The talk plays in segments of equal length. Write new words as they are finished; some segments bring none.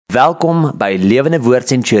Welkom by Lewende Woord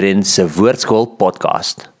Centurion se Woordskool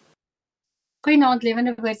podcast. Goeienaand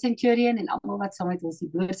Lewende Woord Centurion en almal wat saam met ons die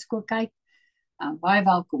Woordskool kyk. Baie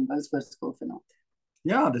welkom by ons Woordskool vanaand.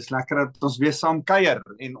 Ja, dis lekker dat ons weer saam kuier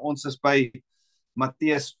en ons is by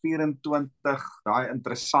Matteus 24, daai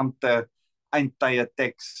interessante eindtye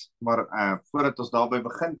teks. Maar voordat ons daarby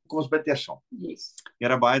begin, kom ons bid eers saam. Yes.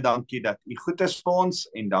 Here, baie dankie dat U goed is vir ons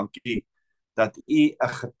en dankie dat U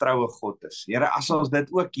 'n getroue God is. Here, as ons dit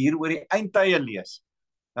ook hier oor die eindtye lees,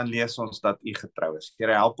 dan lees ons dat U getrou is.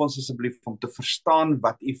 Here, help ons asseblief om te verstaan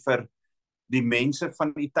wat U vir die mense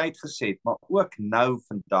van die tyd gesê het, maar ook nou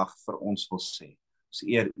vandag vir ons wil sê. Ons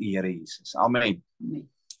eer U, Here Jesus. Amen. Amen.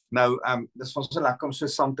 Nou, dis vir ons so lekker om so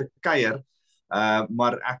saam te kuier,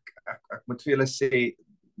 maar ek moet vir julle sê,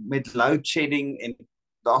 met load shedding en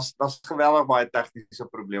daar's geweldig baie tegniese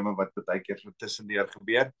probleme wat baie keer so tussendeur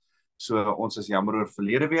gebeur. So ons is jammer oor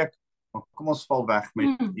verlede week, maar kom ons val weg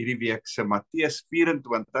met hierdie week se Matteus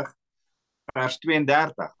 24 vers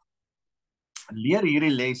 32. Leer hierdie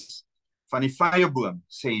les van die vyeboom,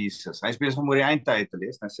 sê Jesus. Hy is besig om oor die eindtye te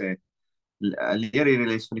lees, en hy sê, leer hierdie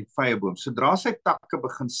les van die vyeboom. Sodra sy takke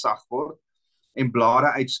begin sag word en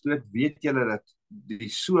blare uitstoot, weet julle dat die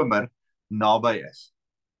somer naby is.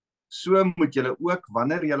 So moet julle ook,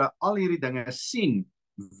 wanneer julle al hierdie dinge sien,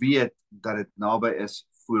 weet dat dit naby is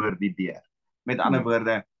voor die deur. Met ander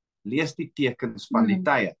woorde, lees die tekens van die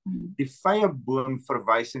tye. Die vyeboom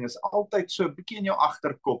verwysing is altyd so 'n bietjie in jou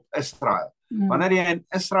agterkop, Israel. Wanneer jy in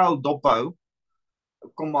Israel dophou,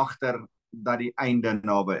 kom agter dat die einde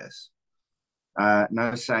naby is.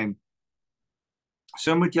 Nou sê hy,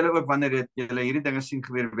 so moet julle ook, wanneer julle hierdie dinge sien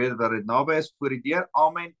gebeur, weet dat dit naby is voor die deur.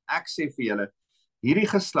 Amen. Ek sê vir julle, hierdie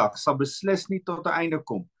geslag sal beslis nie tot 'n einde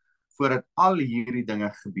kom voordat al hierdie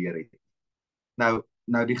dinge gebeur het.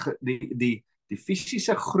 Nou die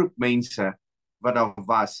fisiese groep mense wat daar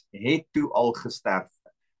was, het toe al gesterf.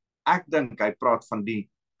 Ek dink hy praat van die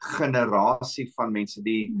generasie van mense,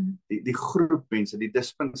 die groep mense, die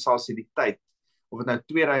dispensasie, die tyd, of het nou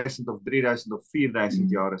 2000 of 3000 of 4000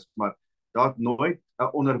 jaar is, maar daar het nooit 'n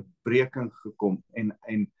onderbreking gekom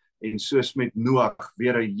en soos met Noag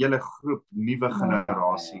weer 'n hele groep nuwe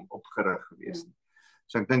generasie opgerig gewees.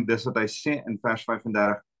 So ek dink dis wat hy sê in vers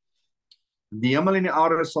 35. Die hemel en die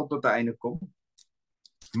aarde sal tot 'n einde kom,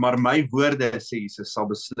 maar my woorde, sê Jesus, sal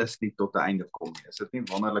beslis nie tot 'n einde kom nie. Is dit nie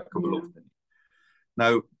wonderlike belofte nie?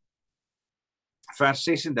 Nou, vers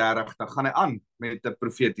 36, dan gaan hy aan met 'n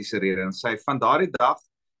profetiese rede en sê, van daardie dag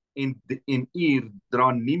en uur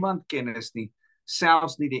dra niemand kennis nie,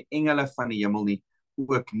 selfs nie die engele van die hemel nie,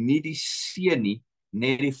 ook nie die seun nie,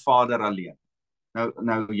 net die Vader alleen.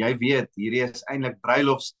 Nou jy weet, hierdie is eintlik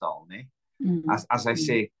bruilofstaal, né? As hy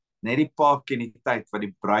sê, net die pa ken die tyd wat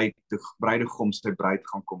die bruidegom sy bruid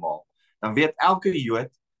gaan kom haal. Dan weet elke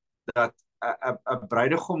Jood dat 'n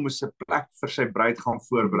bruidegom moes 'n plek vir sy bruid gaan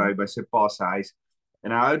voorberei by sy pa se huis.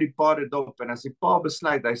 En hy hou die pa dit op, en as die pa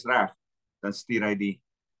besluit hy's reg, dan stuur hy die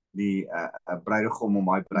bruidegom om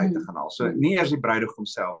hy bruid te gaan haal. So nie eers die bruidegom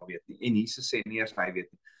self weet nie, en Jesus sê nie eers hy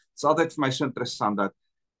weet nie. Dit is altyd vir my so interessant dat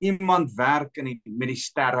iemand werk met die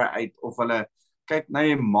sterre uit, of hulle kyk na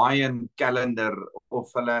die Mayan kalender,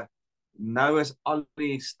 of hulle nou is al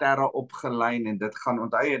die sterre opgelyn en dit gaan,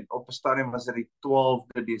 onthou op 'n stadium was dit die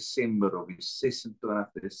 12de Desember of die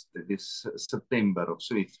 26de September of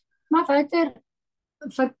so iets. Maar Wouter,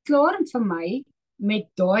 verklaar vir my met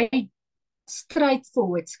daai stryd vir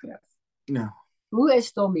Hoofskrif. Ja. Hoe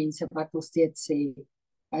is daar mense wat nog steeds sê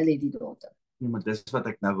hulle het die datum? Ja, maar dis wat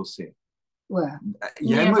ek nou wil sê.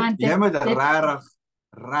 Jy moet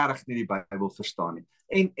regtig nie die Bybel verstaan nie.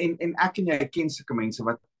 En ek en jy ken sulke mense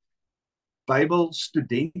wat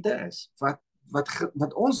Bybelstudente is,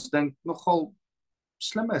 wat ons dink nogal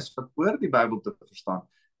slim is, wat hoor die Bybel te verstaan.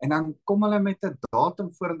 En dan kom hulle met 'n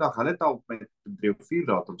datum vorendag, hulle het al met 3 of 4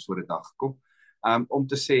 datums voor die dag gekom, om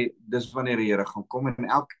te sê, dis wanneer die Here gaan kom, en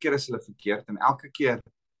elke keer is hulle verkeerd, en elke keer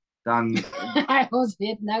dan ons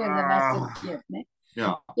weet nou hulle was verkeerd, né?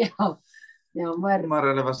 Ja, maar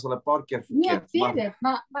hulle was al 'n paar keer verkeerd. Nee, ek weet dit,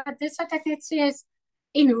 maar dis wat ek net sê is,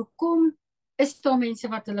 en hoekom is daar mense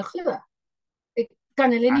wat hulle glo? Ek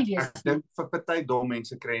kan hulle nie lees. Ek dink vir party dom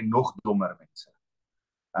mense kry nog dommer mense.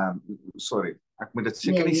 Sorry, ek moet dit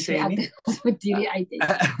seker nie sê nie. Ons moet hierdie uit.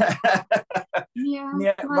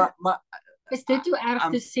 Nee, maar is dit hoe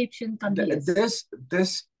erg deception kan wees?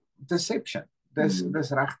 Dis deception.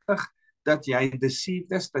 Dis regtig dat jy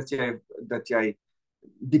deceived is, dat jy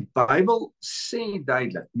die Bybel sê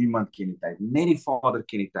duidelik, niemand ken die tyd, net die Vader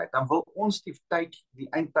ken die tyd. Dan wil ons die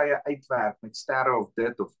eindtye uitwerk met sterre of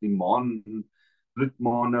dit, of die maan,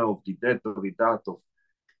 bloedmane, of die dit, of die dat, of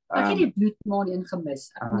Ek het die bloedmaan een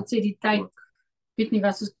gemis. Ek moet sê die tyd, weet nie,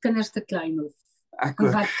 was ons kinders te klein of Ek of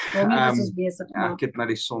ook. wat, waarmee was ons besig, maar Ek het na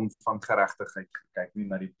die son van geregtigheid gekyk, nie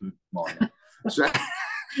na die bloedmaan nie. So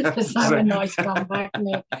dis nou 'n nice comeback,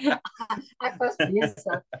 nee. Ek was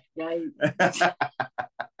besig. Jy,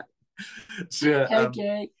 so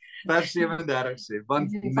okay. vers 37 sê,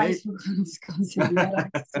 want Die net Facebook ons kan sê, ja,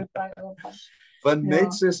 ek is so baie op. Want Ja.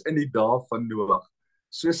 net soos in die dae van Noag,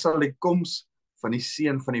 so sal die koms van die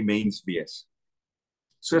seun van die mens wees.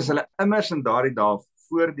 Soos hulle immers in daardie dae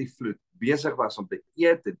voor die vloed besig was om te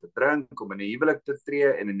eet en te drink, om in 'n huwelik te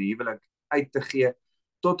tree en in 'n huwelik uit te gee,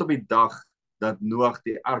 tot op die dag dat Noag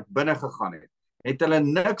die ark binne gegaan het hulle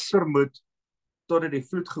niks vermoed totdat die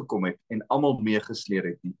vloed gekom het en almal meegesleep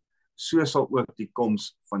het nie. So sal ook die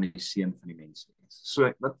koms van die seun van die mens wees.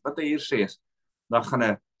 So wat hy hier sê is, dan gaan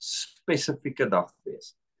 'n spesifieke dag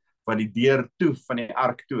wees wat die deur toe van die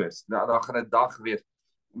ark toe is. Daar gaan 'n dag wees.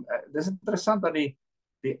 Dis interessant dat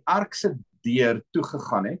die ark se deur toe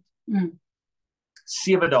gegaan het.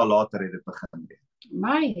 7 dae later het dit begin weer.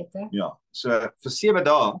 My het, hè? Ja, so vir 7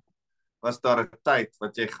 dae was daar 'n tyd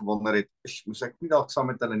wat jy gewonder het, moes ek nie dalk saam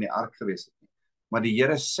met hulle in die ark gewees het nie. Maar die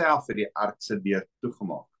Here self het die ark se deur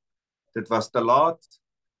toegemaak. Dit was te laat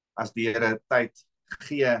as die Here tyd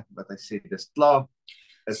gee wat hy sê dis klaar.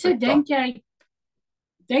 So dink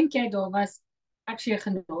jy daar was actually 'n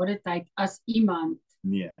genade tyd as iemand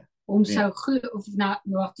Nee, hom sou glo of na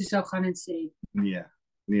Noag toe sou gaan en sê, nee,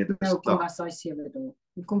 dit is nou kom klaar. was daai 7 dae.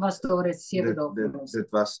 Hoekom was daar 'n 7 dae vir ons?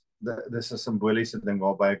 Dit was dis 'n simboliese ding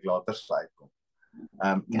waarby ek later sal uitkom.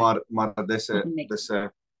 Maar dis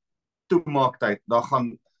 'n toemaaktyd. Daar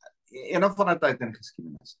gaan een of ander tyd in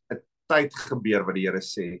geskiedenis 'n tyd gebeur wat die Here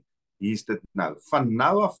sê, hier's dit nou. Van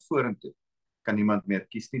nou af vorentoe kan niemand meer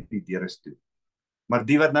kies nie, die deur is toe. Maar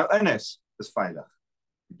die wat nou in is veilig.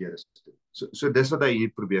 Die deur is toe. So dis wat hy hier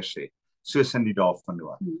probeer sê, soos in die dae van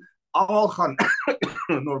Noag. Almal gaan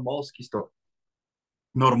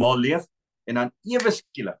normaal leef en dan ewe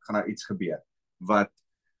skielik gaan daar iets gebeur wat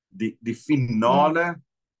die finale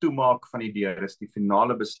toemaak van die deur is, die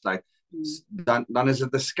finale besluit. Dan is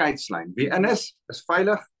dit 'n skeidslyn. Wie in is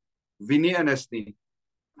veilig, wie nie in is nie,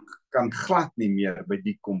 kan glad nie meer by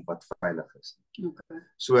die kom wat veilig is. Okay.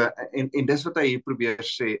 So en dis wat hy hier probeer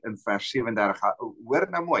sê in vers 37. Hoor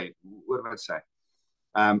nou mooi, hoor wat sê.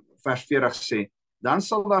 Vers 40 sê, dan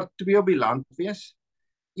sal daar 2 op die land wees.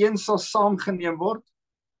 Een sal saamgeneem word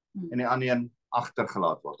en die ander een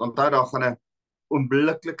agtergelaat word. Onthou daar gaan 'n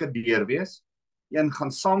onmiddellike deur wees. Een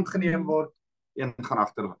gaan saamgeneem word, een gaan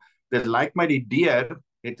agtergelaat. Dit lyk my die deur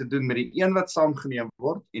het te doen met die een wat saamgeneem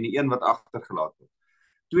word en die een wat agtergelaat word.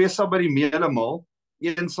 2 sal by die meelemaal,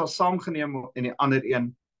 een sal saamgeneem word en die ander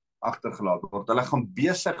een agtergelaat word. Hulle gaan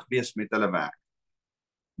besig wees met hulle werk.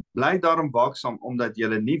 Bly daarom waaksaam, omdat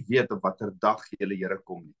julle nie weet op watter dag julle Here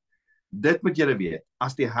kom nie. Dit moet julle weet,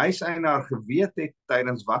 as die huiseienaar geweet het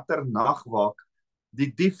tydens watter nagwaak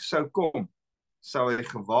die dief sou kom, sou hy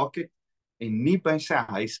gewaak het en nie by sy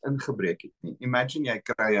huis ingebreek het nie. Imagine jy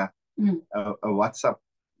kry 'n WhatsApp,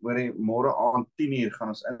 hoor jy, môre aand 10:00 gaan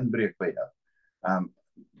ons inbreek by jou.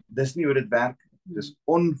 Dis nie hoe dit werk. Dis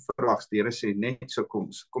onverwags. Die Here sê net so kom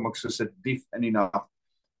ek soos 'n dief in die nag.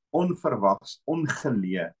 Onverwags,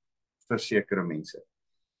 ongeleë vir sekere mense.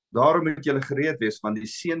 Daarom moet julle gereed wees, want die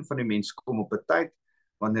seun van die mens kom op 'n tyd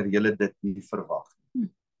wanneer julle dit nie verwag nie.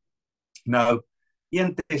 Nou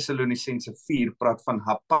 1 Tessalonisense 4 praat van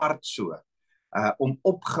hapartso, om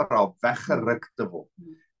opgeraap, weggeruk te word.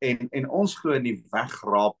 En ons glo in die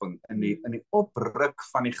wegraping, in die opruk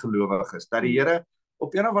van die gelowiges, dat die Here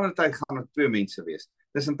op een of ander tyd gaan er 2 mense wees.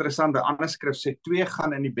 Dis interessant, 'n ander skrif sê 2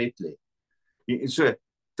 gaan in die bed lê. So,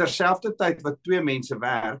 terselfde tyd wat 2 mense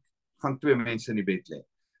werk, gaan 2 mense in die bed lê.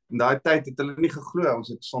 In daai tyd het hulle nie geglo, ons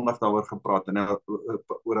het Sondag daaroor gepraat, en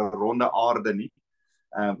oor 'n ronde aarde nie.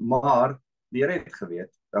 Maar die Here het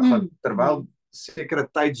geweet, dat gaan, terwyl sekere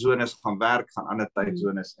tydzones gaan werk, gaan ander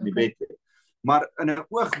tydzones in die bed lê. Maar in 'n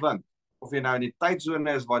oogwink, of jy nou in die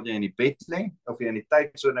tydzone is waar jy in die bed lê, of jy in die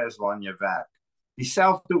tydzone is waarin jy werk,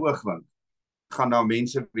 dieselfde oogwink gaan daar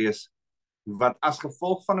mense wees wat as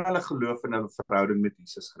gevolg van hulle geloof en hulle verhouding met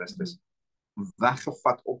Jesus Christus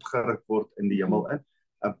weggevat, opgeruk word in die hemel in,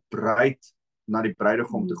 'n bruid na die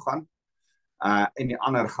bruidegom toe gaan, en die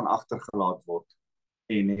ander gaan agtergelaat word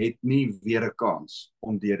en het nie weer 'n kans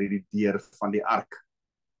om deur hierdie deur van die ark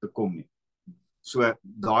te kom nie. So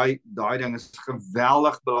daai ding is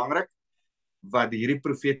geweldig belangrik. Wat hierdie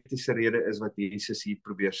profetiese rede is wat Jesus hier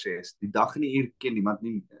probeer sê is, die dag en die uur ken niemand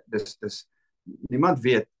nie, dis niemand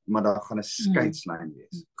weet, maar daar gaan 'n skeidslyn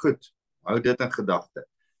wees. Goed, hou dit in gedagte.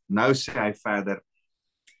 Nou sê hy verder,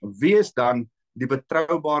 wie is dan die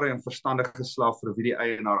betroubare en verstandige slaaf vir wie die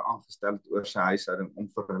eienaar aangestel het oor sy huishouding om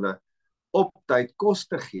vir hulle op tyd kos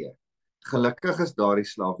te gee. Gelukkig is daardie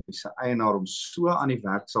slaaf wie sy eienaar hom so aan die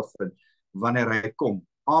werk sal vind wanneer hy kom.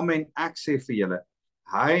 Amen, ek sê vir julle,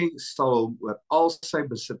 hy sal hom oor al sy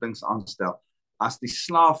besittings aanstel. As die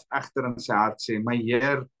slaaf egter in sy hart sê, my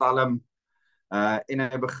heer talm, en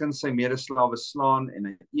hy begin sy medeslawe slaan en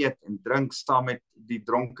hy eet en drink saam met die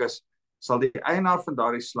dronkes, sal die eienaar van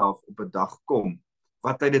daardie slaaf op 'n dag kom,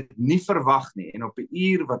 wat hy dit nie verwag nie, en op 'n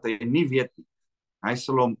uur wat hy nie weet nie. Hy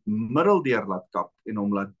sal hom middeldeur laat kap en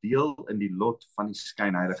hom laat deel in die lot van die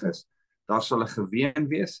skynheiliges. Daar sal 'n geween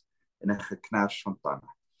wees en 'n geknars van tande.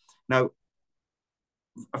 Nou,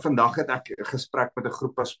 vandag het ek 'n gesprek met 'n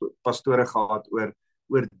groep pastore gehad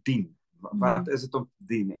oor dien. Wat is dit om te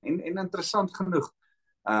dien? En interessant genoeg,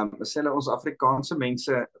 sê hulle ons Afrikaanse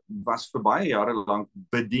mense was vir baie jare lank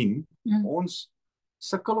bedien. Ons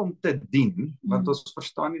sukkel om te dien, want ons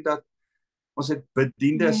verstaan nie dat ons het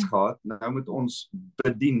bediendes gehad, nou moet ons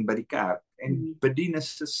bedien by die kerk. En bedien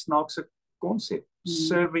is 'n snaakse konsep.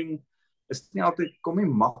 Serving is nie altyd, kom nie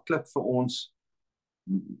maklik vir ons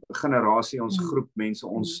generasie, ons groep mense,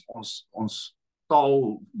 ons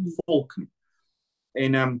taal, volk nie.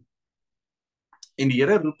 En die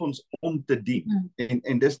Here roep ons om te dien.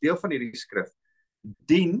 En dis deel van hierdie skrif.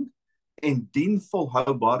 Dien en dien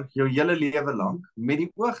volhoubaar jou hele lewe lank, met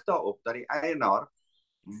die oog daarop dat die eienaar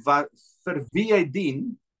vir wie jy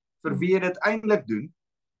dien, vir wie jy dit eintlik doen,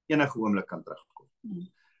 enige oomblik kan terugkom.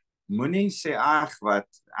 Moenie sê, ag wat,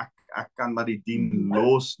 ek kan maar die dien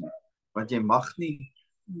los nie, want jy mag nie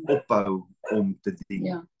ophou om te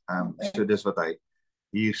dien. So dis wat hy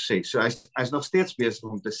hier sê. So hy's nog steeds besig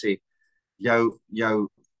om te sê, jou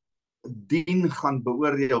dien gaan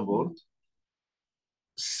beoordeel word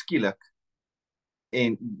skielik,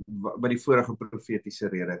 en by die vorige profetiese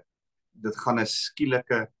rede, dit gaan 'n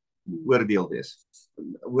skielike oordeel wees.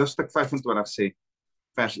 Hoofstuk 25 sê,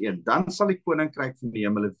 vers 1, dan sal die koninkryk van die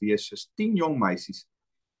hemele wees soos 10 jong meisies,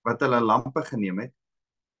 wat hulle lampe geneem het,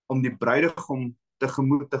 om die bruidegom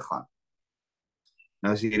tegemoet te gaan.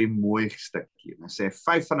 Nou is hierdie mooi stukkie. Hy sê,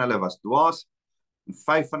 5 van hulle was dwaas, en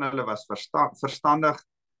 5 van hulle was verstandig.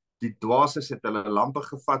 Die dwaases het hulle lampe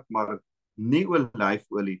gevat, maar nie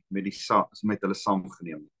olyfolie met hulle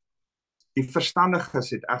saamgeneem nie. Die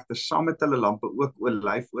verstandiges het egter saam met hulle lampe ook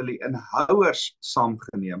olyfolie in houers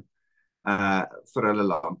saamgeneem vir hulle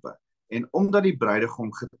lampe. En omdat die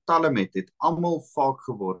bruidegom getalm het almal vaak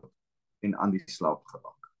geword en aan die slaap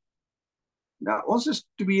geraak. Nou, ons is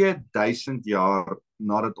 2000 jaar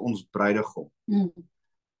nadat ons bruidegom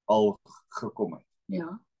al gekom het.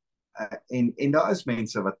 Ja. En daar is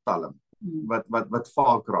mense wat talm, wat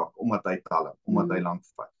vaak raak, omdat hy talm, omdat hy lank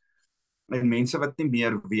vat. En mense wat nie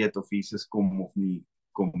meer weet of Jesus kom of nie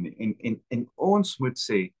kom nie. En ons moet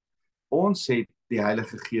sê, ons het die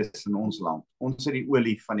Heilige Gees in ons land. Ons het die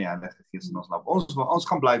olie van die Heilige Gees in ons land. Ons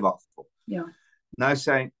gaan bly wag vir hom. Ja. Nou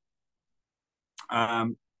sê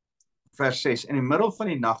vers 6, in die middel van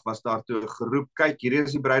die nag was daar toe geroep, kyk, hier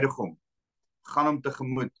is die bruidegom, gaan hom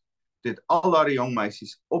tegemoet. Dit het al daardie jong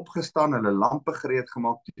meisies opgestaan, hulle lampe gereed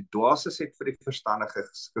gemaak. Die dwaases het vir die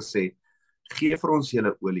verstandiges gesê, gee vir ons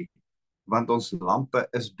julle olie, want ons lampe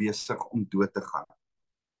is besig om dood te gaan.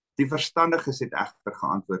 Die verstandiges het egter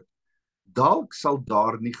geantwoord, dalk sal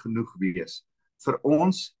daar nie genoeg wees vir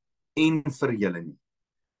ons en vir julle nie.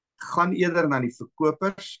 Gaan eerder na die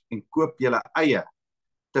verkopers en koop julle eie.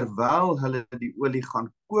 Terwyl hulle die olie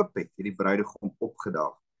gaan koop het die bruidegom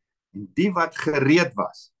opgedaag. En die wat gereed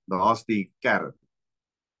was, daar's die kern.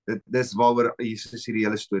 Dis waaroor Jesus hierdie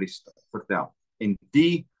hele storie vertel. En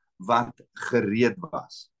die wat gereed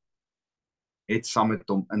was, het saam met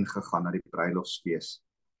hom ingegaan na die bruilofsfees.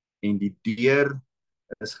 En die deur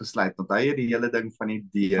is gesluit. Want hy het die hele ding van die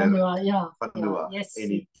deur van Noag. Yes. En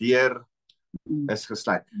die deur is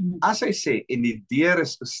gesluit. As hy sê, en die deur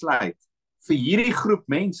is gesluit, vir hierdie groep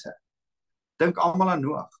mense, dink almal aan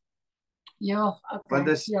Noag. Ja, okay. Want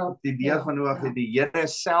dis die deur van Noag het die Here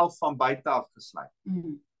self van buite af gesluit.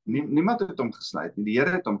 Niemand het hom gesluit nie, die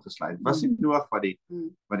Here het hom gesluit. Was nie Noag wat die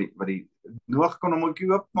Noag kon hom ook nie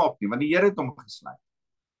oopmaak nie, want die Here het hom gesluit.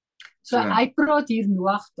 So hy praat hier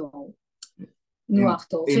Noagtaal.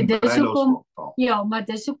 So dis hoekom, maar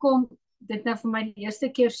dis hoekom dit nou vir my die eerste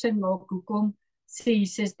keer sin maak, hoekom sê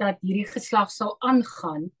Jesus dat hierdie geslag sal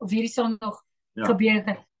aangaan, of hierdie sal nog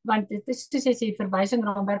gebeur, want dit is soos jy sê, verwysing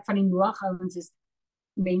raamwerk van die Noag ouens is,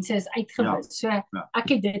 mense is uitgewis. So ek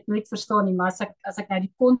het dit nooit verstaan nie, maar as ek nou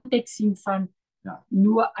die konteks sien van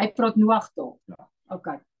Noag, hy praat Noagtaal.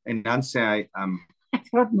 Okay. En dan sê hy, ek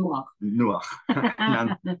praat Noag.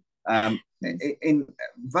 En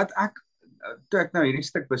wat toe ek nou hierdie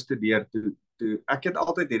stuk bestudeer, toe ek het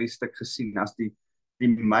altyd hierdie stuk gesien as die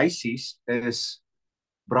meisies is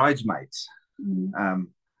bridesmaids.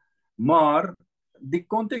 Maar die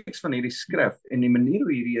konteks van hierdie skrif en die manier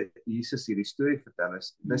hoe Jesus hierdie storie vertel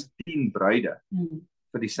is, dis 10 bruide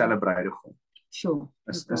vir dieselfde bruidegom. Sure.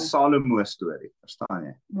 Is 'n Salomo storie, verstaan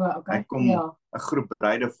jy? Well, okay. Hy kom 'n groep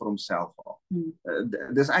bruide vir homself haal.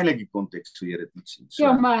 Dis eintlik die konteks hoe jy dit moet sien.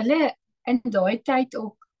 So, maar hulle in daai tyd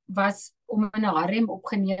ook was om in 'n harem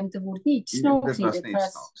opgeneem te word nie snaaks nie. Dit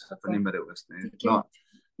was snaaks van die Midde-Ooste.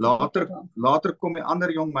 Later kom die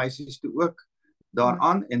ander jong meisies toe ook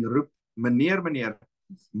daaraan en roep, meneer,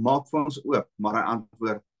 maak vir ons oop, maar hy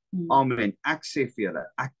antwoord, amen, ek sê vir julle,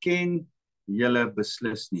 ek ken julle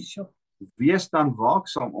beslis nie. Wees dan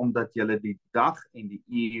waaksaam, omdat julle die dag en die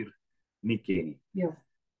uur nie ken nie. Ja.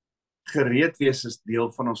 Gereed wees is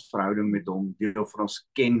deel van ons verhouding met hom, deel van ons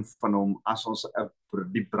ken van hom. As ons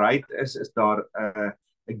die bruid is daar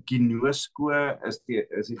 'n ginosko, is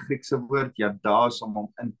die Griekse woord, daas, om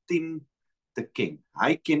hom intiem te ken.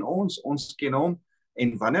 Hy ken ons ken hom,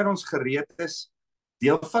 en wanneer ons gereed is,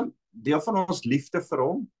 deel van ons liefde vir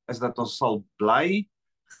hom, is dat ons sal bly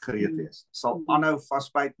gereed wees. Sal aanhou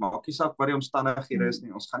vasbyt, maak nie saak wat die omstandighede is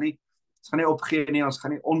nie. Ons gaan nie opgee nie, ons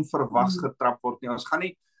gaan nie onverwags getrap word nie. Ons gaan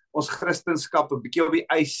nie ons Christenskap 'n bietjie op die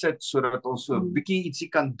ys sit, sodat ons so 'n bietjie ietsie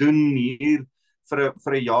kan doen hier vir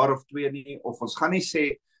 'n jaar of 2 nie, of ons gaan nie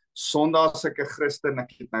sê, Sondag as ek 'n Christen,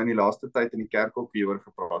 ek het nou in die laaste tyd in die kerk ook hieroor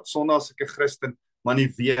gepraat, Sondag as ek 'n Christen, maar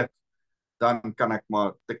nie week, dan kan ek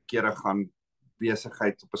maar te kere gaan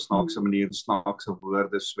besigheid op 'n snaakse manier, snaakse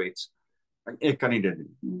woorde swets. Ek kan nie dit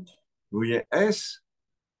doen. Hoe jy is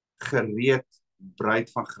gereed bruid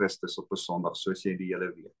van Christus op 'n Sondag, soos jy die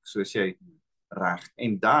hele week, soos jy reg.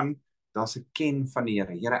 En dan, daar's 'n ken van die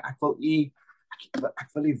Here. Here, ek wil u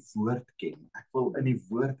woord ken. Ek wil in die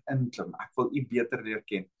woord inklim. Ek wil u beter leer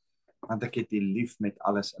ken, want ek het u lief met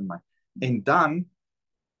alles in my. En dan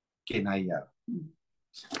ken hy jou.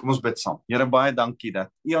 Kom ons bid saam. Here, baie dankie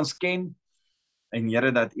dat u ons ken, en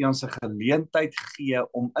Here, dat u ons 'n geleentheid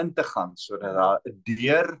gee om in te gaan, sodat daar 'n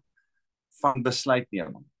deur van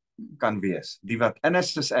besluitneming kan wees. Die wat in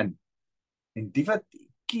is in. En die wat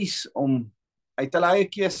kies om uit hulle eie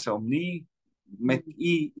keuse, om nie met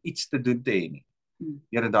u iets te doen te hê nie.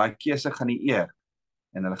 Here, daai keuse gaan u eer,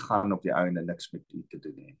 en hulle gaan op die einde niks met u te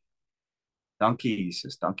doen hê. Dankie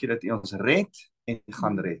Jesus, dankie dat u ons red en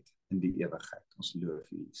gaan red in die ewigheid. Ons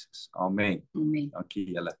loof u Jesus. Amen. Amen.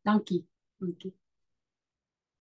 Dankie julle. Dankie.